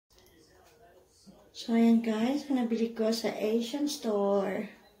So, ayan guys, nabili ko sa Asian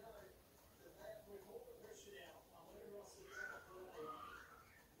store.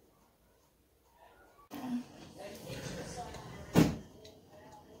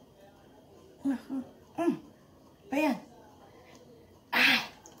 Ayan.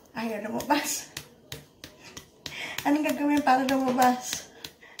 Ayaw lumabas. Anong gagawin para lumabas?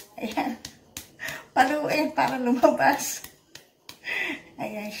 Ayan. Paluin para lumabas.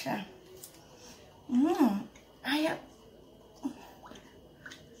 Ayan siya. Ayaw.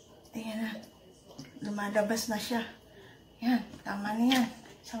 Ayan na. Lumalabas na siya. Ayan. Tama na yan.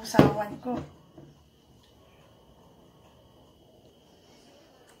 Sausawan ko.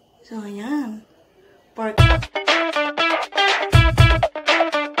 So, ayan. Pork.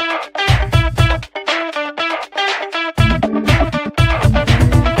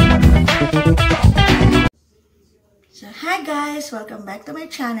 So, hi guys! Welcome back to my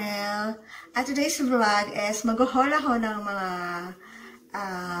channel. At today's vlog is mag-haul ako ng mga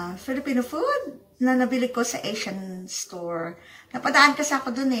Filipino food na nabili ko sa Asian store. Napadaan kasi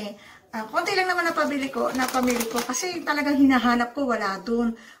ako dun eh. Konti lang naman napamili ko kasi talagang hinahanap ko, wala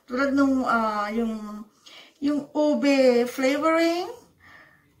dun. Tulad nung yung ube flavoring,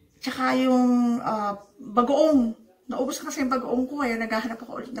 tsaka yung bagoong. Naubos na kasi yung bagoong ko, kaya naghahanap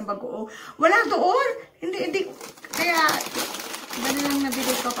ako ulit ng bagoong. Wala doon! Hindi. Kaya, ganun lang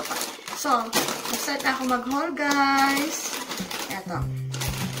nabili ko, papa. So, mag-start na ako mag-haul, guys. Eto.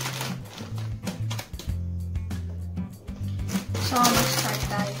 So, mag-start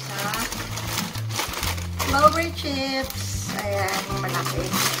tayo sa clover chips. Ayan, malaki.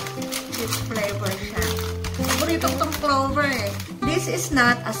 Chips flavor siya. Paborito itong clover eh. This is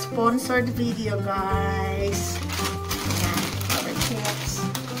not a sponsored video, guys. Ayan, clover chips.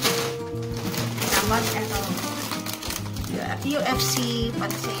 Dapat, ito, UFC,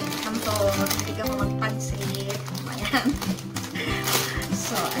 pansit. Kamto, hindi ka mo magpansit. Ayan.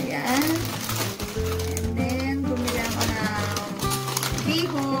 So, ayan. And then, bumili ako ng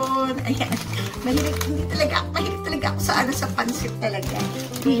bihon. Ayan. Mahilig talaga ako sa pansit talaga.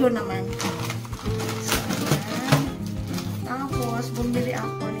 Bihon naman. So, ayan. Tapos, bumili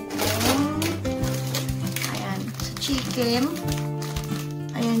ako nito. Ayan. Sa chicken.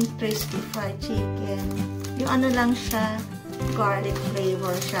 Ayan, crispy fried chicken. Yung ano lang siya, garlic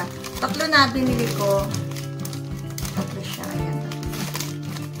flavor siya. Tatlo na binili ko. Tatlo siya. Ayan.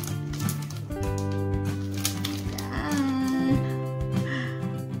 Ayan.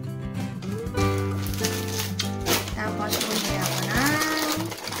 Tapos, bumili ako ng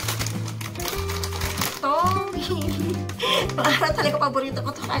Tommy. Para talaga paborito ko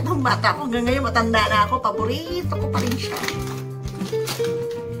ito kahit ng bata ko. Hanggang ngayon, matanda na ako. Paborito ko pa rin siya.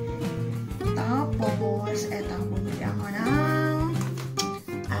 Tapos, eto, bumili ako ng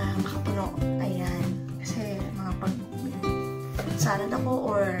makapuno. Ayan. Kasi, mga pag-salad ako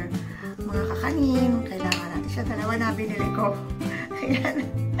or mga kakanin, kailangan natin siya. Dalawa na binili ko. Ayan.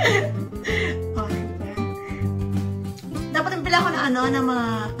 O, diba? Dapat nabili ako ng ng mga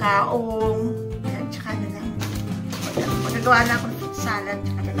kaong. Ayan, tsaka na lang. Magagawa na ako ng salad,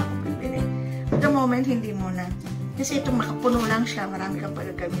 tsaka na lang ako bibili. At the moment, hindi muna. Kasi itong makapuno lang siya. Marami lang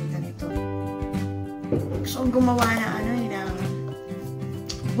pala gamitan ito. So, gumawa na ng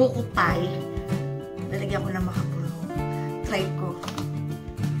buko pie. Lalagyan ko ng makapuno. Try ko.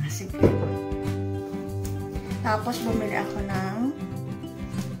 Sige. Tapos, bumili ako ng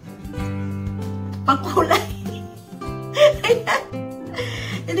pangkulay.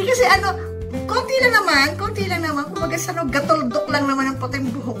 Hindi kasi konti lang naman. Kumbaga gatuldok lang naman ang puting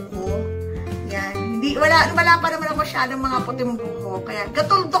buhok ko. Yan. Wala pa naman ako masyadong mga puting buhok. Kaya,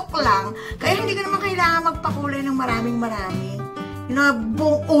 gatuldok lang. Kaya, hindi ko naman kailangan magpakulay ng maraming-marami.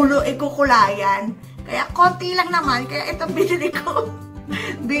 Buong ulo ay kukulayan. Kaya, konti lang naman. Kaya, ito binili ko.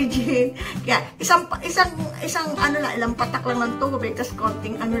 Virgin. Kaya, isang ilang patak lang ng tubig. Tapos,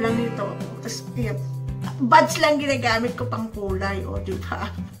 konting lang nito. Tapos, buds lang ginagamit ko pang kulay. O, diba?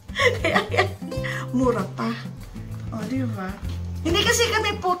 Kaya, mura pa. O, diba? Hindi kasi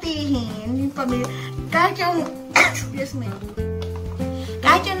kami putihin, yung pamilya. Kahit yung, excuse me,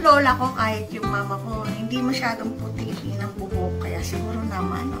 kahit yung lola ko, kahit yung mama ko, hindi masyadong putihin ang buhok. Kaya siguro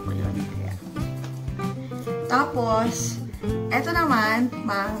naman ako yun. Kaya. Tapos, eto naman,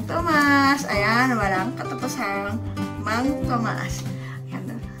 Mang Tomas. Ayan, walang katapusang Mang Tomas.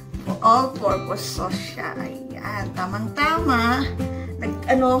 Ayan, all-purpose sauce siya. Ayan, tamang-tama.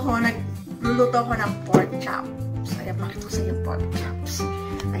 Nagluluto ko ng pork chop. Ayan, makita ko sa yung pork chops.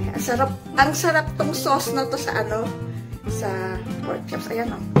 Ayan, ang sarap tong sauce na to sa sa pork chops. Ayan,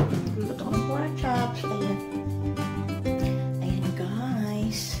 luto ng pork chops. Ayan. Ayan,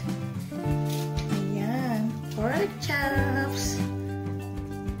 guys. pork chops.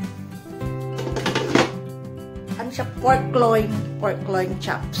 Ano siya? Pork loin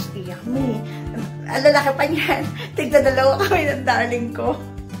chops. Yummy. Ang lalaki pa niyan. Tigda-dalawa kami ng darling ko.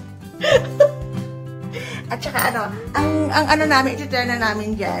 At saka ano, ang ano namin, iti-try na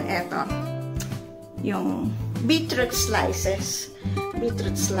namin dyan, eto, yung beetroot slices.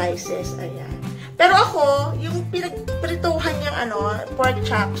 Beetroot slices, ayan. Pero ako, yung pinagprituhan niyang ano, pork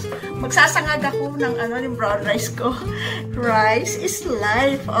chops, magsasangag ako ng ano, yung brown rice ko. Rice is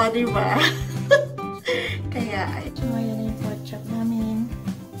life, o, diba? Kaya, ito nga yan yung pork chop namin.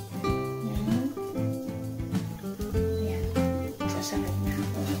 Ayan. Ayan. Sasangag na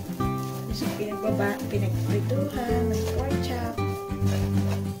ako. So, pinagprituhan ng pork chop.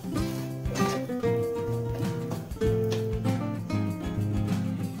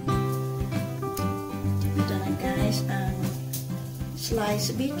 Ito na guys, ang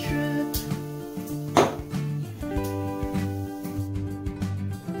sliced beetroot.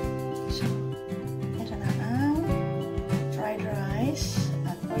 So, ito na ang fried rice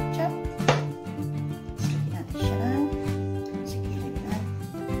at pork chop. Lagyan natin siya sa gilid na.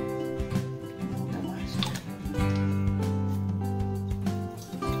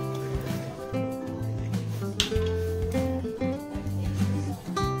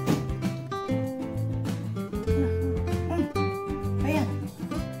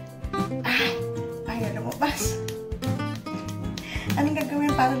 Anong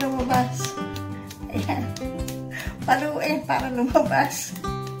gagawin para lumabas? Ayan. Paluin para lumabas.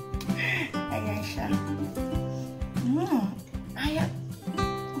 Ayan siya. Ayan.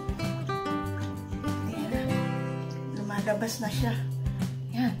 Ayan. Lumalabas na siya.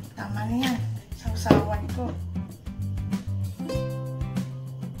 Ayan. Tama na yan. Sausawan ko.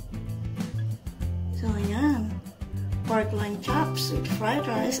 So, ayan. Pork loin chops with fried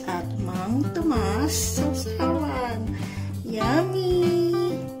rice at Mang Tomas sausawan. Yummy!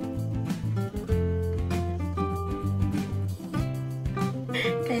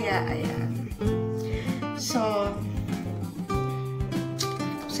 Kaya, ayan. So,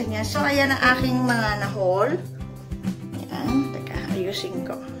 ayan ang aking mga na-haul. Ayan, teka, ayusin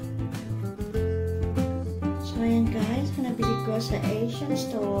ko. So, ayan guys, nabili ko sa Asian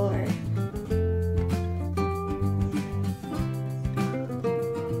store.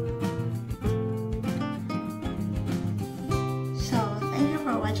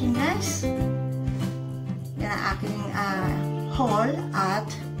 Watching guys. Yan ang aking haul at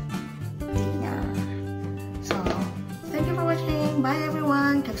dinner. So, thank you for watching. Bye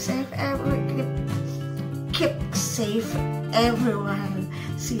everyone. Keep safe everyone.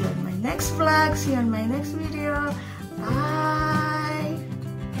 See you on my next vlog. See you on my next video. Bye.